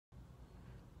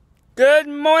Good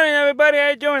morning, everybody.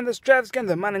 How you doing? This is Travis Kent,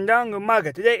 the Manandango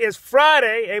Maga. Today is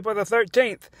Friday, April the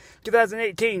 13th,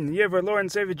 2018, the year of our Lord and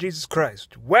Savior Jesus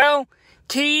Christ. Well,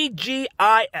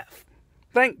 TGIF.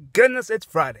 Thank goodness it's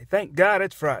Friday. Thank God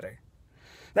it's Friday.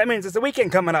 That means it's the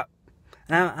weekend coming up.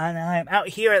 Now, I am out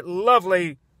here at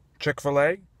lovely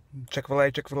Chick-fil-A.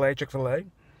 Chick-fil-A.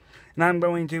 And I'm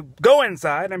going to go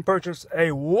inside and purchase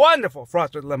a wonderful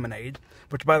frosted lemonade.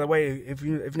 Which, by the way, if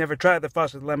you've never tried the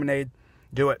frosted lemonade,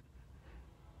 do it.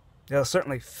 It'll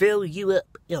certainly fill you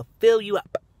up. It'll fill you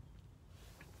up.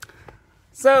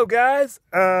 So, guys,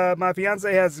 my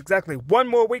fiance has exactly one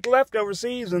more week left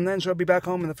overseas, and then she'll be back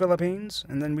home in the Philippines,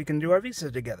 and then we can do our visa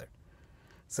together.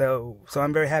 So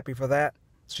I'm very happy for that.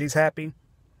 She's happy,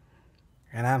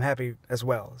 and I'm happy as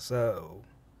well. So,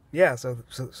 yeah. So,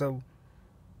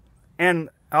 and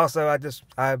also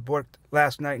I worked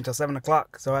last night until 7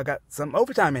 o'clock, so I got some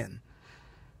overtime in.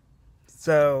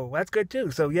 So, that's good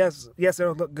too. So, yes,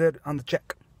 it'll look good on the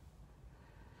check.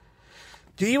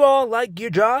 Do you all like your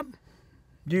job?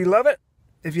 Do you love it?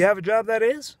 If you have a job, that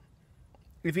is.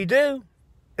 If you do,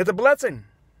 it's a blessing.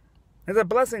 It's a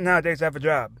blessing nowadays to have a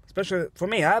job. Especially for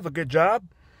me, I have a good job.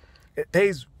 It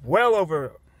pays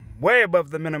way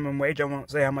above the minimum wage. I won't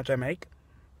say how much I make.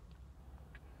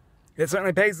 It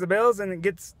certainly pays the bills, and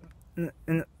it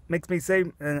makes me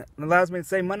save, and allows me to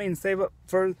save money and save up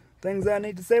for things that I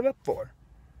need to save up for.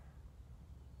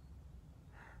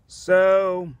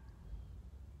 So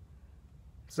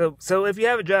if you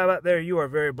have a job out there, you are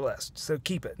very blessed. So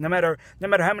keep it, no matter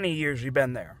how many years you've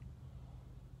been there.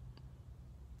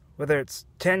 Whether it's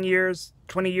 10 years,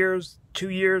 20 years, 2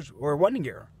 years, or 1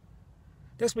 year.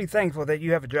 Just be thankful that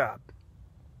you have a job.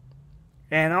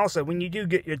 And also, when you do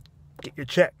get your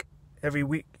check every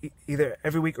week, either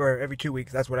every week or every 2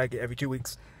 weeks, that's what I get every 2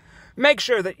 weeks, make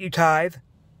sure that you tithe.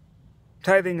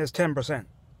 Tithing is 10%.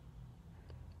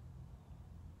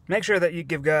 Make sure that you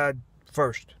give God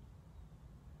first.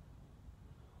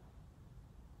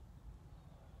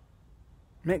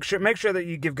 Make sure that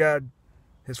you give God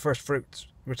His first fruits,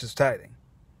 which is tithing.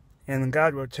 And then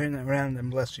God will turn it around and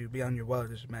bless you beyond your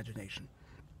wildest imagination.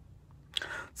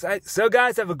 So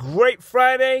guys, have a great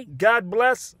Friday. God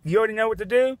bless. You already know what to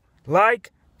do.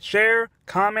 Like, share,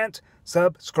 comment,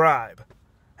 subscribe.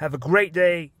 Have a great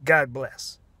day. God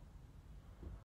bless.